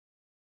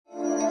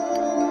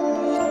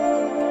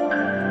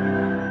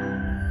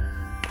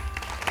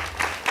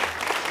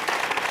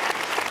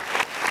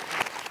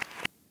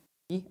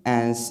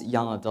As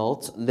young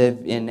adults, live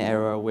in an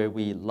era where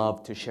we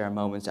love to share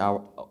moments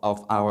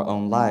of our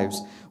own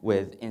lives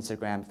with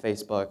Instagram,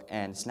 Facebook,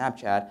 and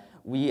Snapchat.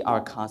 We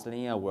are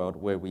constantly in a world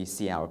where we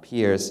see our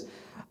peers.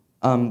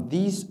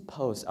 These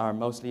posts are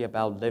mostly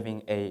about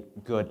living a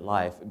good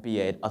life, be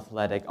it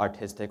athletic,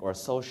 artistic, or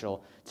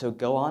social. To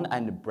go on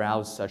and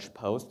browse such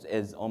posts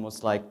is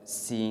almost like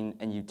seeing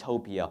a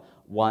utopia,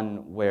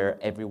 one where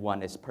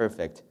everyone is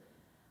perfect.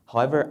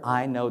 However,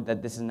 I know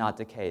that this is not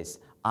the case.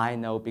 I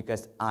know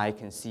because I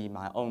can see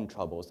my own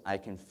troubles. I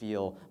can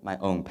feel my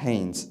own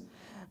pains.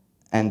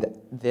 And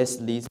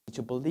this leads me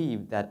to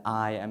believe that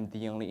I am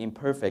the only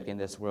imperfect in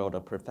this world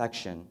of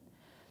perfection.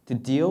 To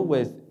deal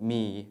with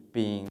me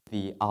being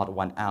the odd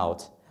one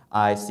out,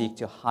 I seek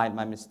to hide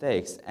my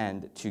mistakes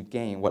and to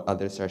gain what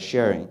others are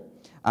sharing.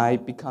 I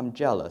become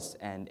jealous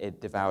and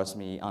it devours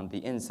me on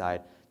the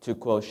inside. To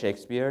quote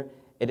Shakespeare,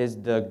 it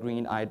is the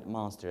green-eyed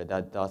monster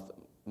that doth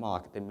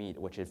mock the meat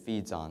which it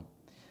feeds on.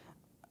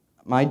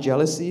 My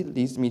jealousy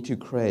leads me to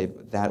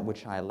crave that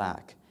which I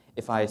lack.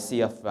 If I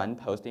see a friend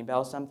posting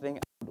about something,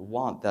 I would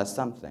want that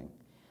something.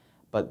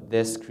 But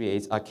this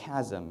creates a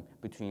chasm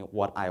between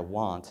what I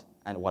want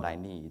and what I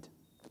need.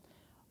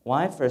 When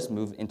I first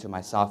moved into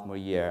my sophomore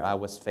year, I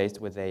was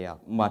faced with a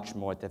much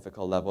more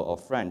difficult level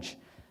of French.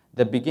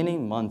 The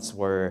beginning months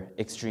were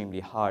extremely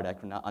hard. I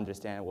could not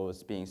understand what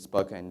was being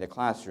spoken in the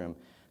classroom.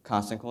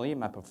 Consequently,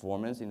 my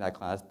performance in that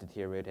class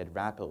deteriorated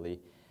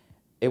rapidly.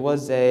 It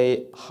was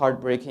a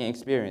heartbreaking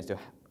experience to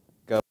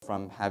go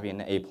from having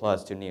an A+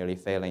 to nearly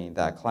failing in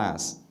that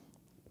class.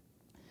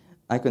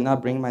 I could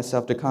not bring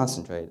myself to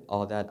concentrate.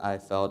 All that I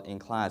felt in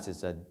class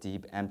is a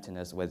deep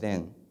emptiness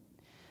within.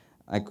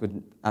 I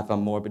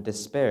felt morbid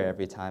despair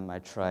every time I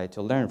tried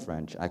to learn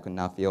French. I could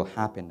not feel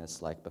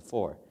happiness like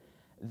before.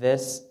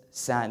 This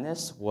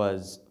sadness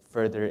was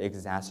further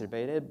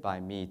exacerbated by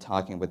me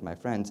talking with my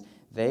friends.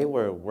 They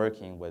were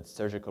working with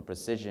surgical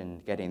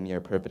precision, getting near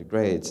perfect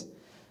grades.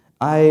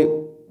 I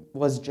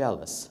was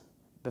jealous.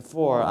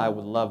 Before, I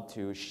would love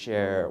to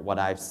share what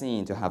I've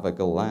seen to have a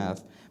good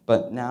laugh,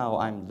 but now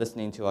I'm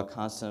listening to a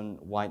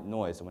constant white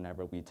noise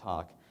whenever we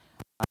talk.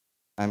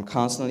 I'm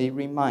constantly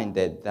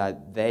reminded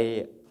that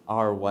they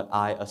are what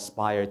I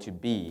aspire to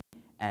be,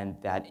 and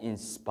that in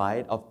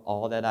spite of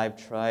all that I've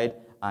tried,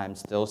 I'm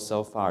still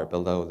so far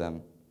below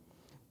them.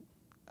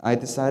 I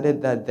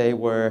decided that they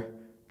were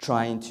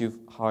trying too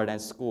hard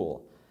at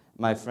school.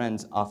 My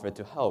friends offered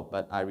to help,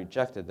 but I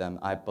rejected them.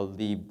 I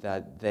believed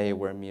that they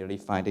were merely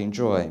finding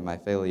joy in my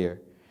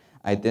failure.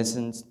 I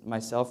distanced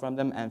myself from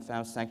them and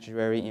found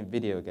sanctuary in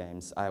video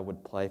games I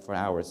would play for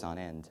hours on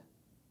end.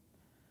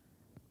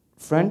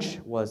 French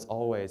was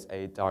always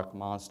a dark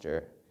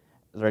monster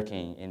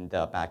lurking in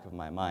the back of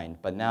my mind,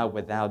 but now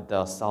without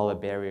the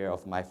solid barrier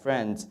of my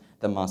friends,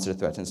 the monster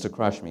threatens to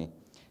crush me.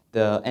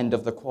 The end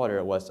of the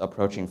quarter was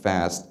approaching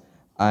fast.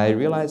 I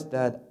realized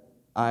that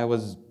I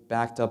was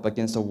backed up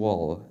against a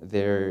wall.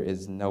 There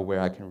is nowhere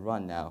I can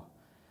run now.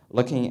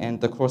 Looking at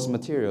the course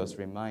materials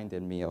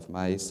reminded me of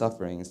my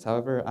sufferings.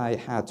 However, I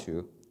had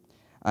to.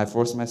 I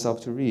forced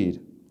myself to read.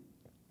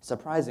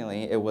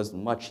 Surprisingly, it was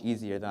much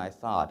easier than I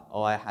thought.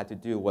 All I had to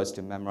do was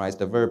to memorize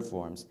the verb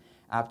forms.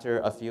 After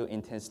a few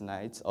intense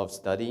nights of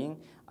studying,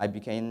 I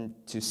began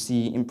to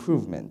see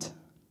improvement.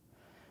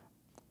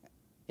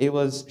 It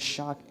was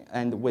shocking,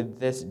 and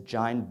with this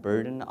giant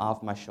burden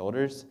off my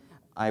shoulders,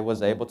 I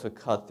was able to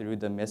cut through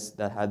the mist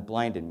that had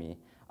blinded me.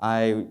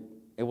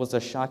 It was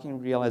a shocking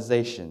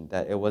realization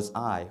that it was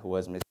I who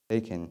was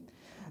mistaken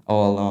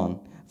all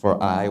along,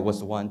 for I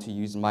was one to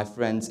use my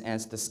friends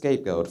as the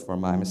scapegoat for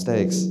my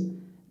mistakes.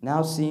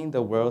 Now seeing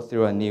the world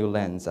through a new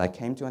lens, I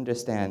came to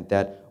understand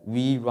that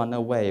we run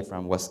away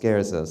from what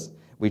scares us.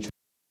 We try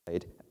to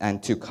hide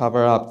and to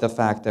cover up the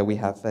fact that we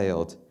have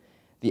failed.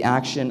 The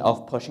action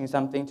of pushing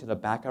something to the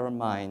back of our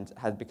mind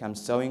has become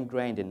so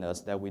ingrained in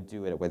us that we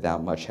do it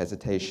without much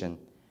hesitation.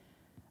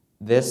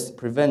 This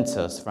prevents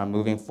us from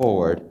moving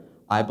forward.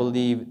 I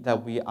believe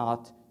that we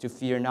ought to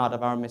fear not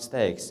of our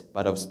mistakes,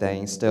 but of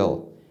staying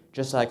still.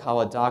 Just like how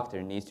a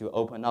doctor needs to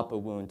open up a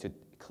wound to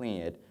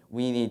clean it,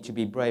 we need to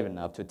be brave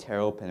enough to tear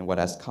open what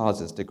has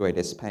caused us the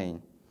greatest pain.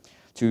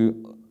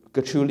 To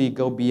truly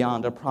go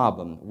beyond a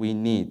problem, we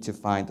need to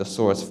find the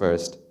source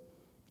first.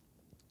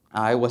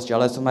 I was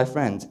jealous of my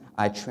friends.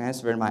 I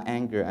transferred my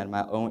anger and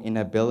my own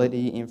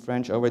inability in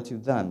French over to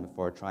them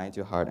for trying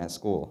too hard at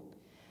school.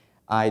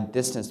 I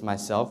distanced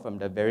myself from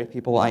the very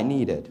people I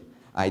needed.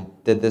 I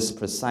did this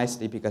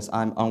precisely because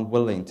I'm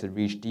unwilling to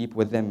reach deep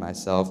within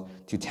myself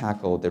to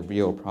tackle the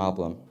real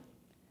problem.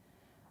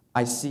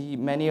 I see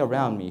many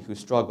around me who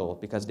struggle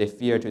because they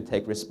fear to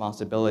take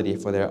responsibility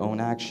for their own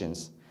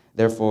actions.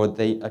 Therefore,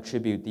 they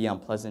attribute the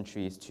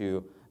unpleasantries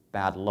to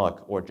bad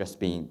luck or just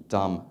being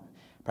dumb.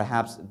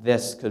 Perhaps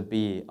this could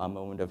be a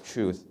moment of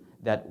truth,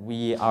 that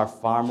we are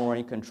far more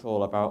in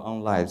control of our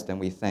own lives than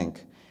we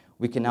think.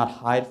 We cannot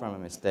hide from our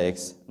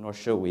mistakes, nor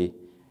should we.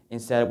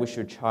 Instead, we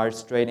should charge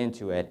straight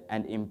into it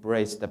and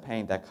embrace the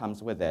pain that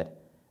comes with it.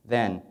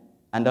 Then,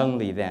 and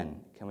only then,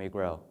 can we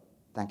grow.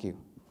 Thank you.